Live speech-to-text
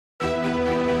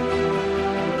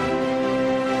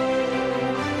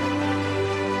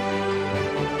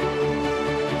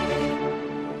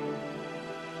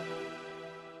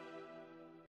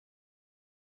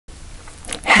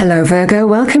Hello Virgo,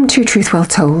 welcome to Truth Well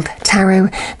Told Tarot.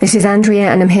 This is Andrea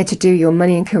and I'm here to do your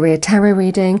money and career tarot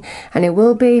reading, and it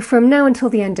will be from now until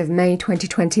the end of May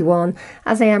 2021,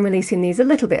 as I am releasing these a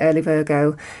little bit early,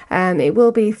 Virgo. It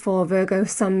will be for Virgo,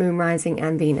 Sun, Moon, Rising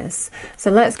and Venus. So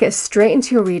let's get straight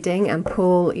into your reading and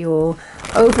pull your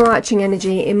overarching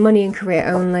energy in money and career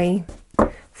only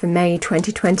for May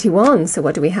 2021. So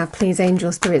what do we have, please,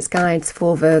 angel spirits, guides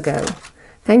for Virgo?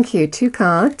 Thank you. 2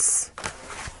 cards.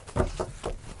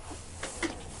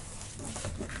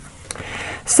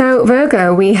 So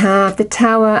Virgo, we have the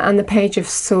Tower and the Page of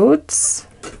Swords.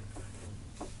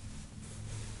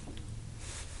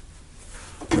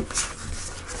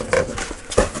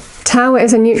 Tower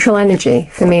is a neutral energy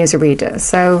for me as a reader.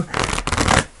 So,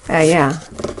 yeah.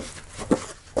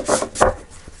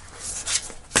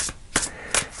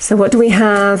 So what do we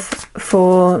have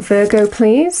for Virgo,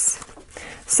 please?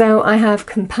 So I have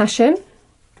compassion.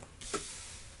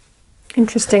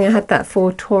 Interesting, I had that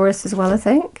for Taurus as well, I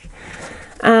think.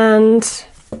 And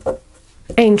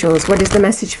angels, what is the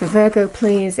message for Virgo,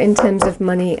 please, in terms of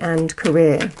money and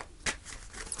career?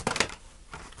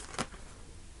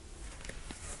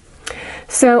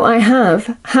 So I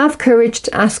have courage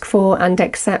to ask for and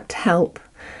accept help.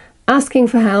 Asking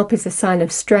for help is a sign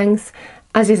of strength,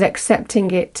 as is accepting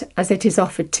it as it is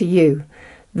offered to you.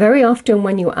 Very often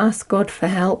when you ask God for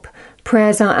help,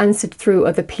 prayers are answered through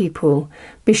other people.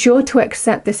 Be sure to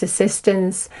accept this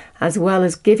assistance as well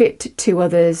as give it to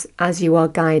others as you are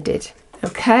guided.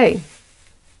 Okay.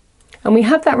 And we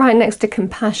have that right next to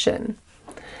compassion.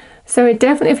 So it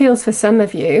definitely feels for some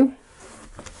of you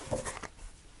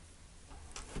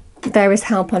there is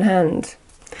help on hand.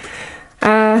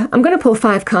 I'm going to pull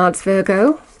 5 cards,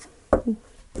 Virgo.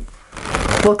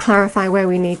 We'll clarify where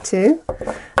we need to.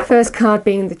 First card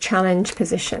being the challenge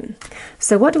position.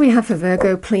 So what do we have for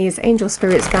Virgo, please? Angel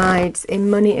spirits, guides in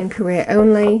money and career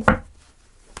only.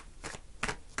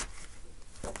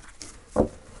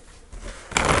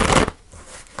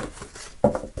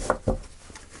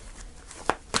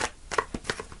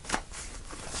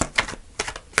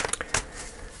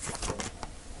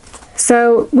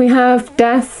 So we have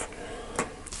death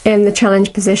in the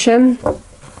challenge position.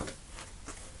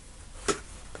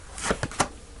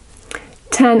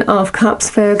 10 of Cups,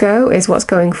 Virgo, is what's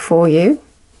going for you.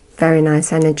 Very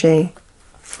nice energy.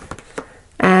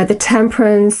 The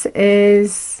Temperance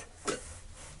is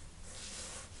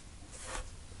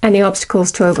any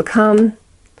obstacles to overcome.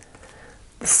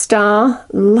 The Star,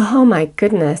 oh my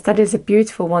goodness, that is a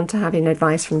beautiful one to have in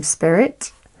advice from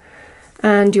Spirit.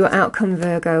 And your outcome,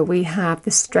 Virgo, we have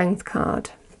the Strength card.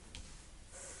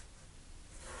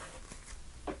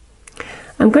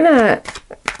 I'm going to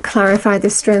clarify the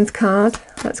Strength card.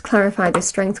 Let's clarify the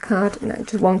Strength card. No,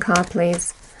 just 1 card,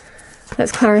 please.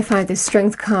 Let's clarify the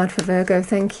Strength card for Virgo.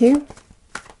 Thank you.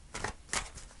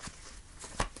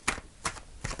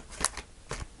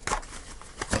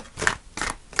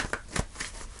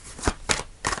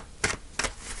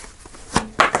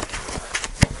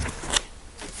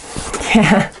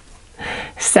 Yeah.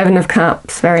 7 of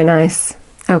Cups. Very nice.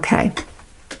 Okay.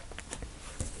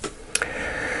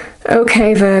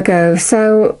 Okay, Virgo.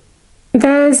 So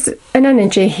there's an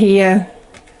energy here.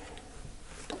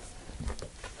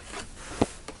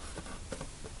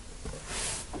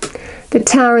 The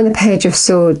Tower and the Page of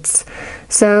Swords.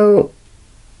 So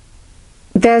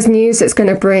there's news that's going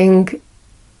to bring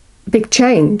big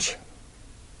change.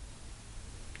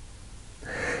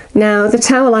 Now, the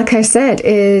Tower, like I said,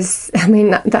 is, I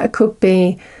mean, that could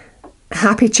be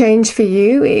happy change for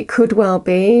you. It could well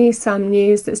be some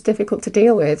news that's difficult to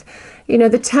deal with. You know,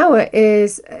 the Tower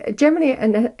is generally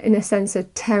in a sense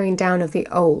of tearing down of the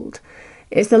old.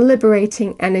 It's the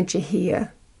liberating energy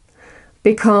here,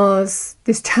 because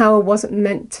this Tower wasn't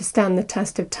meant to stand the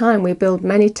test of time. We build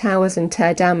many towers and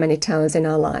tear down many towers in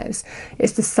our lives.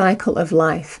 It's the cycle of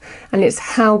life, and it's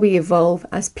how we evolve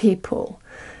as people.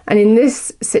 And in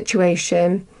this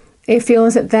situation, it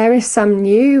feels that there is some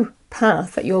new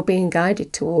path that you're being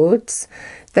guided towards.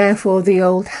 Therefore, the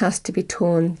old has to be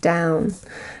torn down.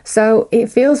 So it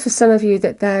feels for some of you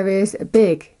that there is a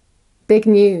big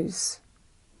news.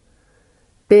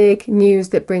 Big news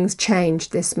that brings change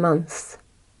this month.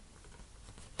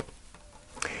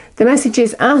 The message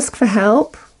is ask for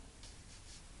help.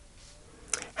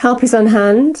 Help is on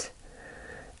hand.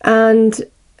 And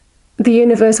the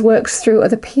universe works through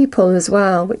other people as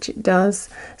well, which it does.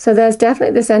 So there's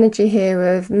definitely this energy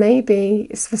here of maybe,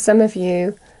 for some of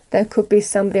you, there could be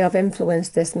somebody of influence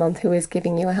this month who is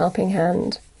giving you a helping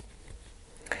hand.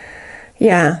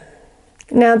 Yeah.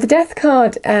 Now, the Death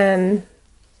card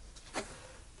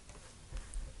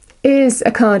is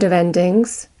a card of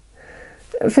endings.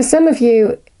 For some of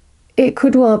you, it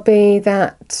could well be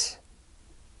that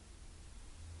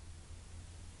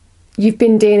you've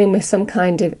been dealing with some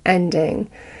kind of ending.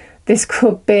 This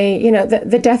could be, you know,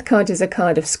 the Death card is a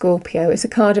card of Scorpio. It's a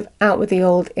card of out with the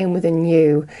old, in with the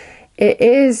new. It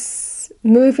is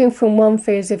moving from one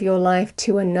phase of your life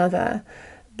to another,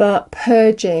 but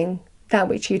purging that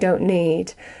which you don't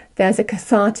need. There's a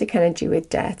cathartic energy with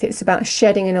death. It's about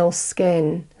shedding an old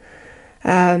skin.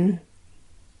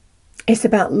 It's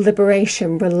about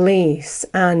liberation, release,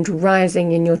 and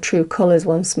rising in your true colours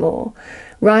once more.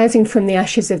 Rising from the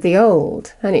ashes of the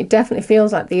old. And it definitely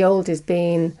feels like the old is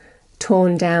being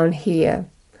torn down here.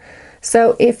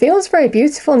 So it feels very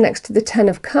beautiful next to the Ten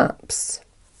of Cups,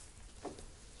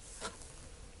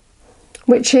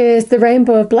 which is the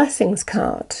Rainbow of Blessings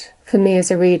card for me as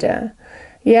a reader.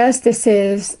 Yes, this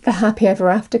is the happy ever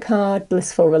after card,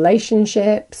 blissful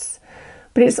relationships,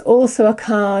 but it's also a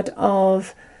card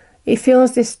of, it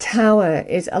feels this tower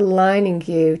is aligning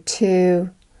you to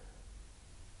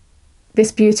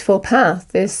this beautiful path,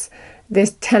 this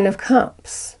Ten of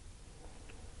Cups.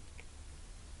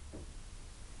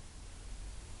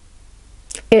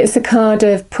 It's a card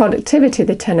of productivity,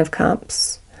 the Ten of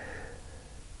Cups.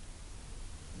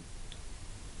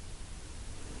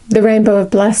 The Rainbow of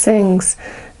Blessings.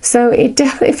 So it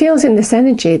definitely feels in this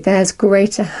energy there's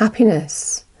greater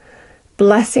happiness,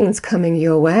 blessings coming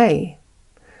your way.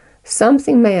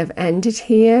 Something may have ended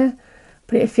here,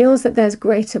 but it feels that there's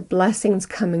greater blessings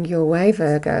coming your way,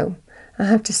 Virgo. I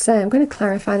have to say, I'm going to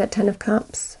clarify that Ten of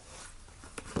Cups.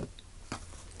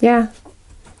 Yeah.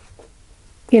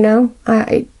 You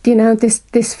know,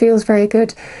 this feels very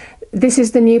good. This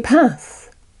is the new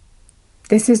path.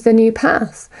 This is the new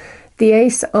path. The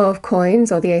Ace of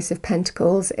Coins, or the Ace of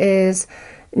Pentacles, is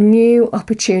new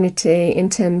opportunity in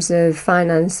terms of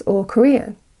finance or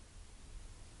career.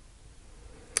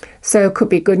 So it could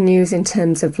be good news in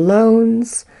terms of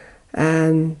loans,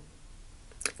 good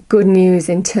news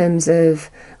in terms of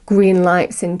green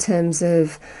lights, in terms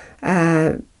of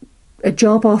a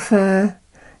job offer,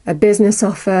 a business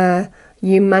offer,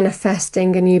 you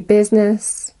manifesting a new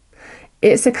business.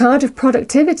 It's a card of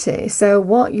productivity. So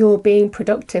what you're being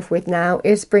productive with now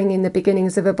is bringing the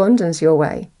beginnings of abundance your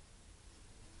way.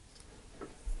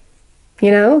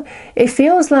 You know, it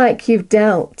feels like you've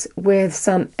dealt with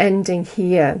some ending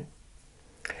here.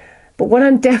 But what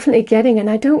I'm definitely getting, and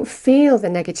I don't feel the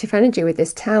negative energy with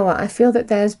this tower, I feel that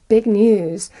there's big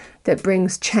news that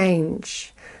brings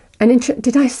change. And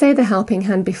did I say the helping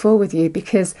hand before with you?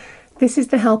 Because this is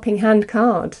the helping hand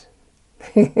card.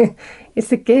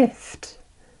 It's a gift.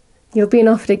 You're being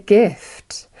offered a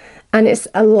gift. And it's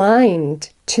aligned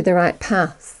to the right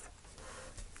path.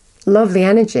 Lovely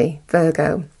energy,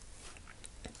 Virgo.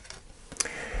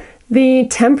 The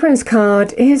Temperance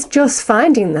card is just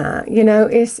finding that, you know,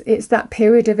 it's that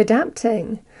period of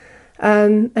adapting.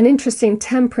 An interesting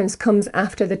Temperance comes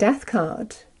after the Death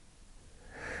card.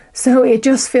 So it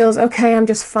just feels, okay, I'm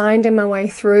just finding my way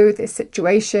through this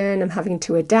situation. I'm having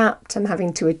to adapt. I'm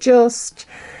having to adjust.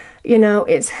 You know,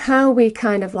 it's how we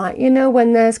kind of like, you know,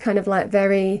 when there's kind of like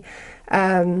very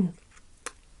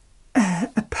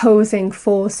opposing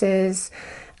forces.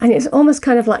 And it's almost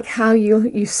kind of like how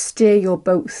you steer your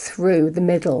boat through the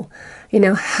middle, you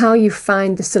know, how you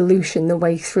find the solution, the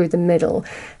way through the middle,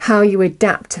 how you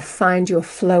adapt to find your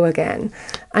flow again.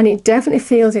 And it definitely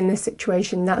feels in this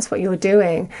situation that's what you're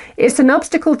doing. It's an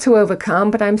obstacle to overcome,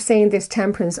 but I'm seeing this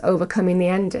Temperance overcoming the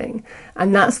ending.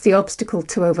 And that's the obstacle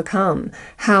to overcome.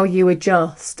 How you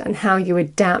adjust and how you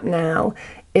adapt now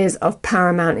is of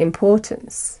paramount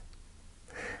importance.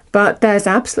 But there's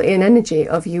absolutely an energy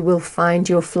of you will find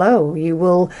your flow. You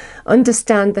will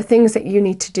understand the things that you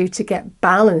need to do to get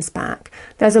balance back.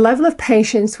 There's a level of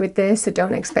patience with this, so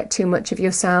don't expect too much of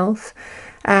yourself.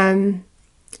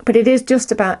 But it is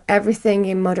just about everything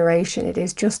in moderation. It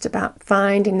is just about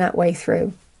finding that way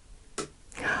through.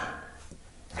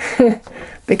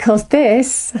 Because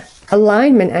this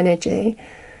alignment energy,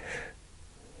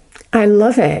 I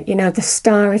love it. You know, the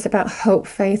star is about hope,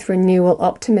 faith, renewal,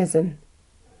 optimism.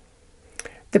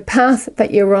 The path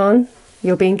that you're on,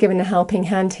 you're being given a helping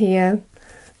hand here.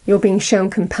 You're being shown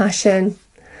compassion.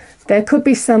 There could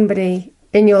be somebody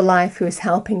in your life who is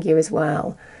helping you as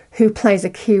well, who plays a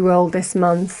key role this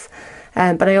month.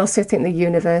 But I also think the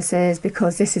universe is,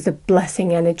 because this is a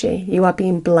blessing energy. You are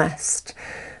being blessed.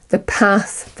 The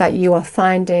path that you are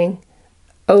finding,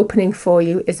 opening for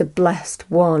you, is a blessed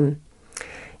one.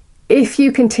 If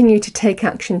you continue to take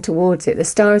action towards it, the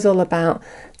star is all about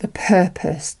the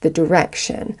purpose, the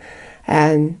direction.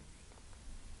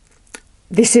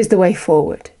 This is the way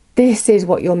forward. This is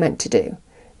what you're meant to do.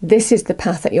 This is the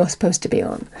path that you're supposed to be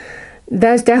on.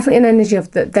 there's definitely an energy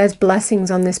of that there's blessings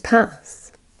on this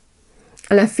path.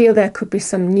 And I feel there could be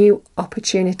some new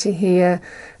opportunity here,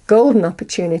 golden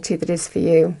opportunity that is for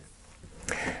you.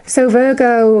 So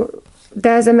Virgo,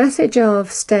 there's a message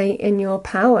of stay in your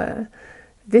power.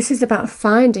 This is about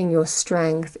finding your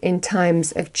strength in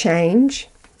times of change,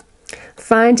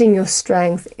 finding your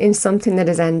strength in something that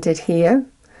has ended here.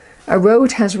 A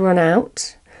road has run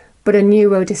out, but a new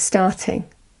road is starting.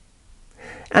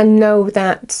 And know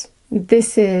that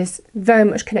this is very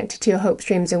much connected to your hopes,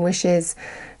 dreams and wishes.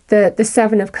 The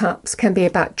Seven of Cups can be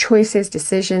about choices,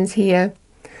 decisions here.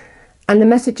 And the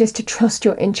message is to trust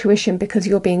your intuition because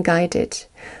you're being guided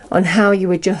on how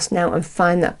you adjust now and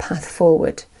find that path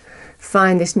forward.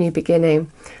 Find this new beginning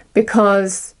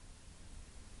because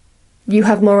you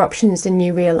have more options than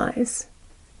you realize.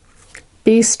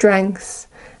 These strengths,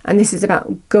 and this is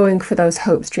about going for those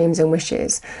hopes, dreams and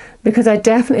wishes, because I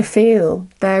definitely feel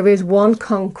there is one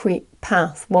concrete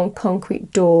path, one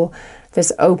concrete door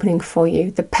that's opening for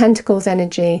you. The Pentacles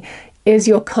energy is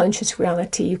your conscious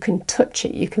reality. You can touch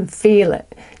it, you can feel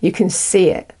it, you can see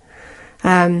it.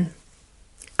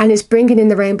 And it's bringing in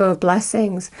the rainbow of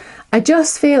blessings. I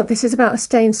just feel this is about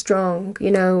staying strong,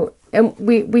 you know, and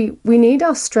we need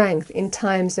our strength in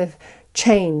times of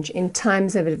change, in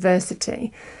times of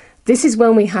adversity. This is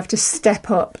when we have to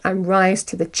step up and rise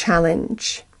to the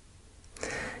challenge,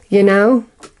 you know,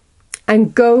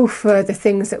 and go for the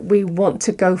things that we want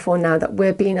to go for now, that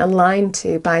we're being aligned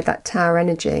to by that Tower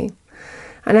energy.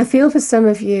 And I feel for some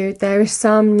of you, there is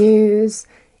some news,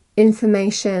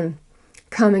 information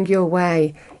coming your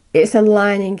way. It's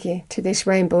aligning you to this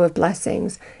rainbow of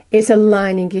blessings. It's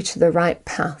aligning you to the right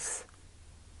path.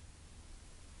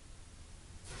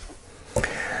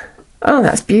 Oh,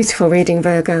 that's beautiful reading,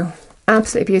 Virgo.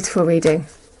 Absolutely beautiful reading.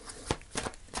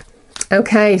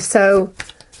 Okay, so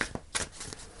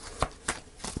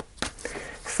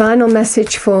final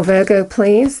message for Virgo,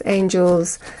 please.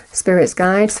 Angels, spirits,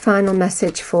 guides. Final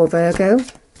message for Virgo.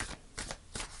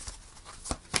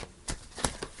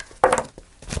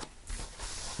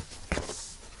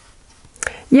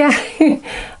 Yeah,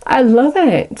 I love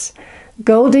it.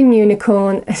 Golden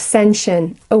unicorn,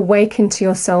 ascension, awaken to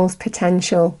your soul's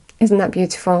potential. Isn't that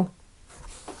beautiful?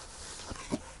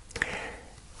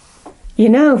 You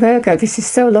know, Virgo, this is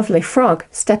so lovely. Frog,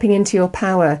 stepping into your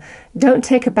power. Don't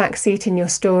take a back seat in your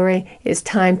story. It's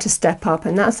time to step up.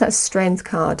 And that's that strength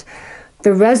card.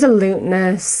 The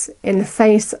resoluteness in the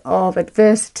face of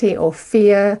adversity or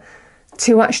fear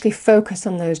to actually focus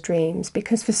on those dreams.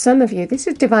 Because for some of you, this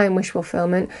is divine wish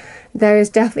fulfillment. There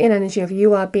is definitely an energy of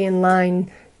you are being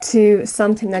aligned to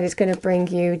something that is going to bring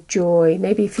you joy.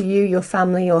 Maybe for you, your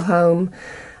family, your home.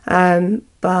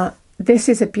 But this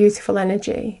is a beautiful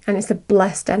energy and it's a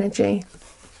blessed energy.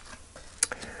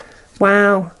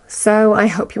 Wow. So I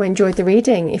hope you enjoyed the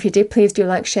reading. If you did, please do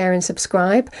like, share and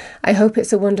subscribe. I hope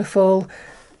it's a wonderful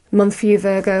month for you,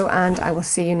 Virgo, and I will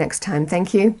see you next time.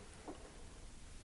 Thank you.